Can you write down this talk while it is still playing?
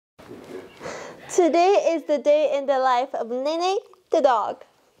Today is the day in the life of Neinei, the dog.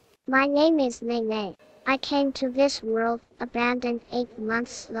 My name is Neinei. I came to this world abandoned 8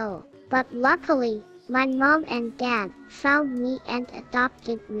 months ago, but luckily, my mom and dad found me and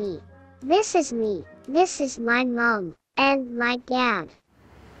adopted me. This is me. This is my mom and my dad.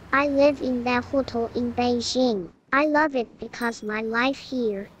 I live in the Hutong in Beijing. I love it because my life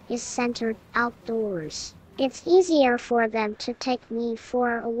here is centered outdoors. It's easier for them to take me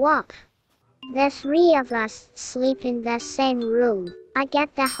for a walk. The 3 of us sleep in the same room. I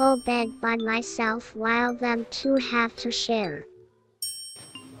get the whole bed by myself while them 2 have to share.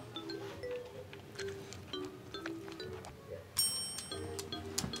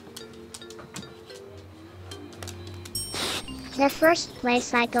 The first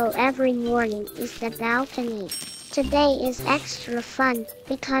place I go every morning is the balcony. Today is extra fun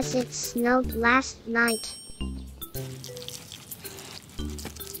because it snowed last night.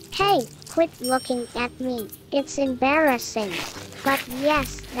 Hey, quit looking at me. It's embarrassing. But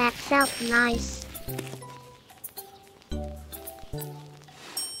yes, that felt nice.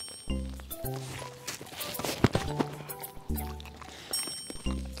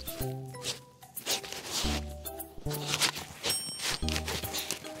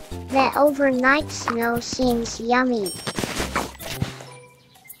 The overnight snow seems yummy.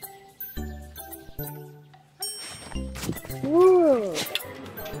 Woo!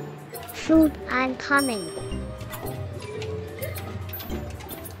 Food, I'm coming.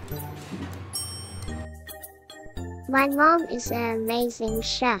 My mom is an amazing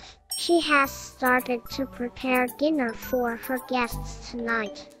chef. She has started to prepare dinner for her guests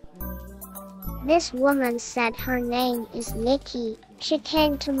tonight. This woman said her name is Nikki. She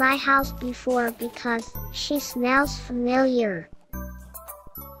came to my house before because she smells familiar.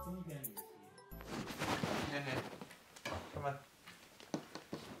 Come on.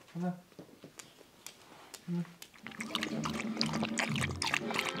 Come on. Come on.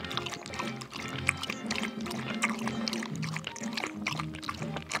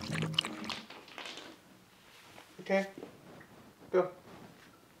 Okay, go.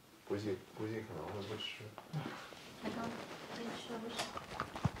 估计可能会不吃。还刚可以吃了不少。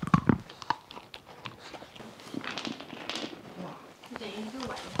哇，你等于就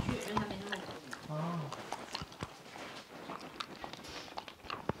晚去，让他没那么久。哦。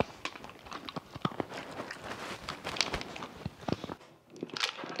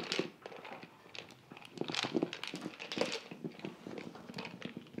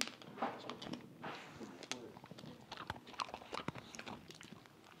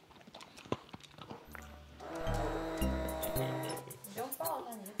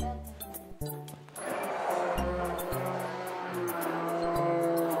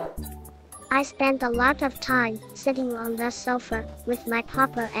I spent a lot of time sitting on the sofa with my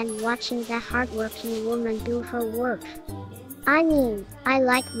papa and watching the hardworking woman do her work. I mean, I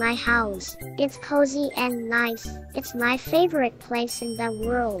like my house. It's cozy and nice. It's my favorite place in the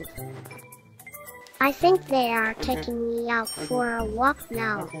world. I think they are taking me out for a walk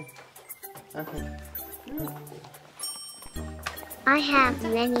now. Okay. I have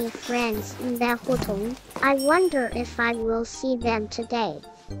many friends in the Hutong. I wonder if I will see them today.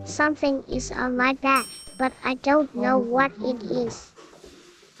 Something is on my back, but I don't know what it is.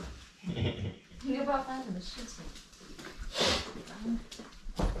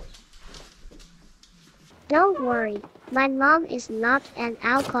 Don't worry, my mom is not an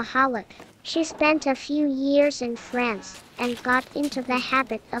alcoholic. She spent a few years in France and got into the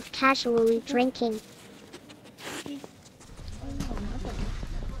habit of casually drinking.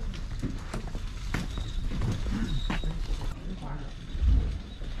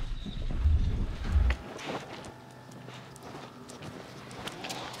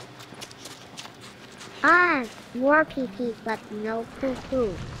 Ah, more pee-pee but no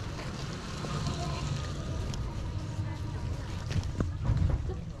poo-poo.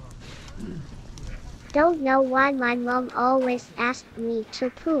 Don't know why my mom always asked me to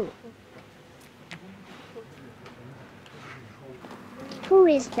poo. Who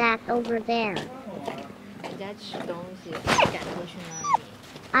is that over there?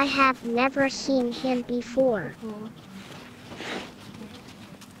 I have never seen him before.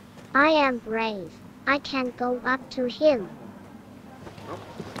 I am brave. I can go up to him.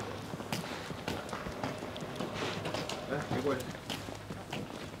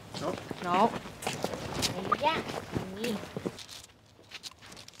 No.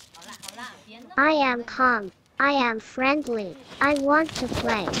 I am calm. I am friendly. I want to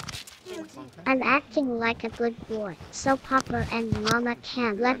play. I'm acting like a good boy, so Papa and Mama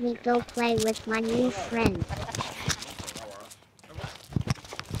can't let me go play with my new friend.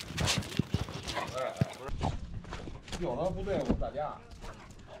 有了不对，我打架。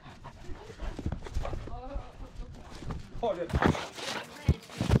抱着。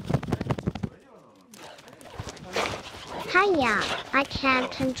Hiya, I can't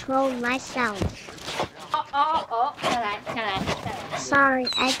control myself. Sorry,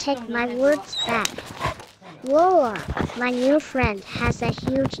 I take my words back. Whoa, my new friend has a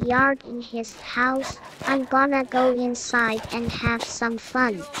huge yard in his house. I'm gonna go inside and have some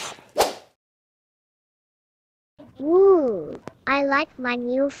fun. Woo, I like my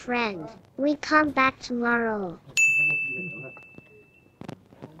new friend. We come back tomorrow.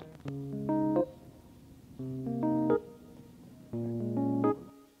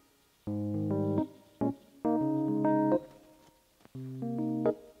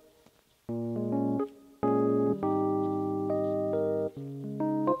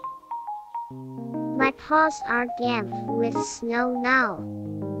 My paws are damp with snow now.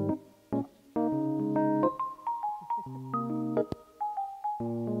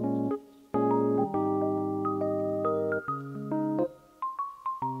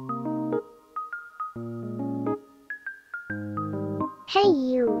 Hey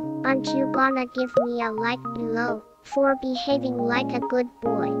you, aren't you gonna give me a like below for behaving like a good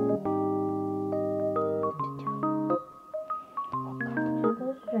boy?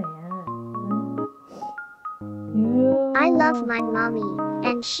 I love my mommy,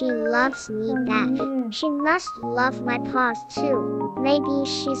 and she loves me back. She must love my paws too. Maybe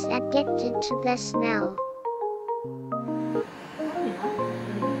she's addicted to the smell.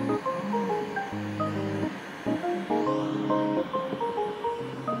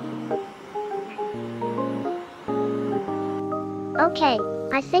 Okay,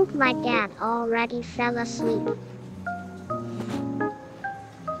 I think my dad already fell asleep.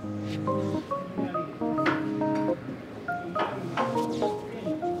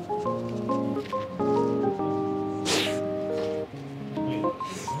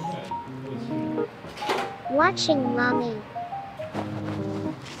 Watching mommy.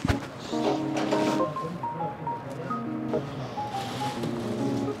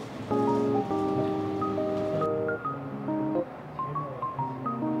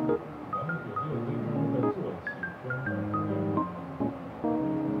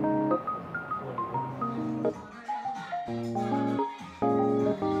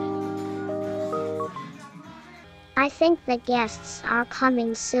 I think the guests are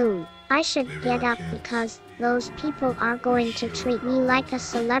coming soon. I should get up because those people are going to treat me like a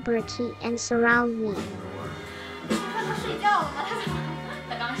celebrity and surround me.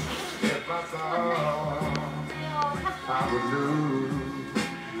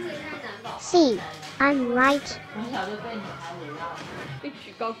 See, I'm right.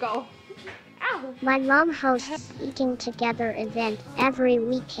 My mom hosts eating together event every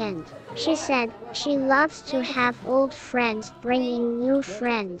weekend. She said she loves to have old friends bringing new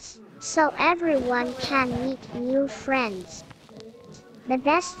friends, so everyone can meet new friends. The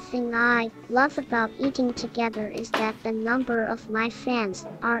best thing I love about eating together is that the number of my fans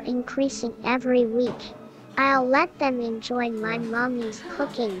are increasing every week. I'll let them enjoy my mommy's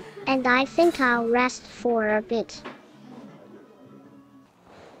cooking, and I think I'll rest for a bit.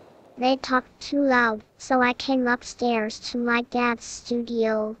 They talked too loud, so I came upstairs to my dad's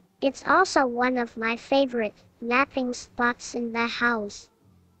studio. It's also one of my favorite napping spots in the house.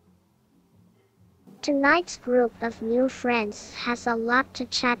 Tonight's group of new friends has a lot to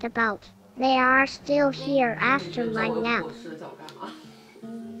chat about. They are still here after my nap.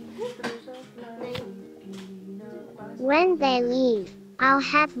 When they leave, I'll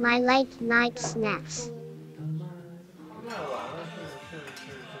have my late night snacks.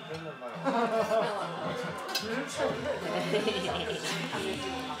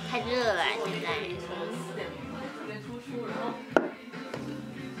 太热了，现在。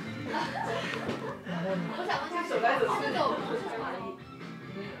我想问一下，手袋子是有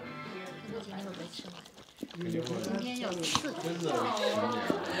今天会不会吃完？今天有4种。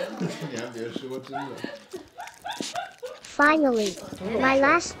你还别说，真的。 Finally, my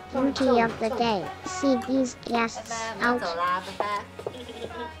last duty of the day. See these guests out.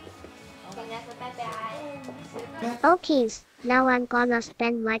 Okay, now I'm gonna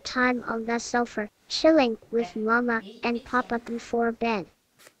spend my time on the sofa, chilling with Mama and Papa before bed.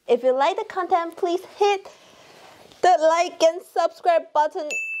 If you like the content, please hit the like and subscribe button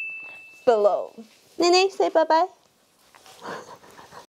below. Neinei, say bye-bye.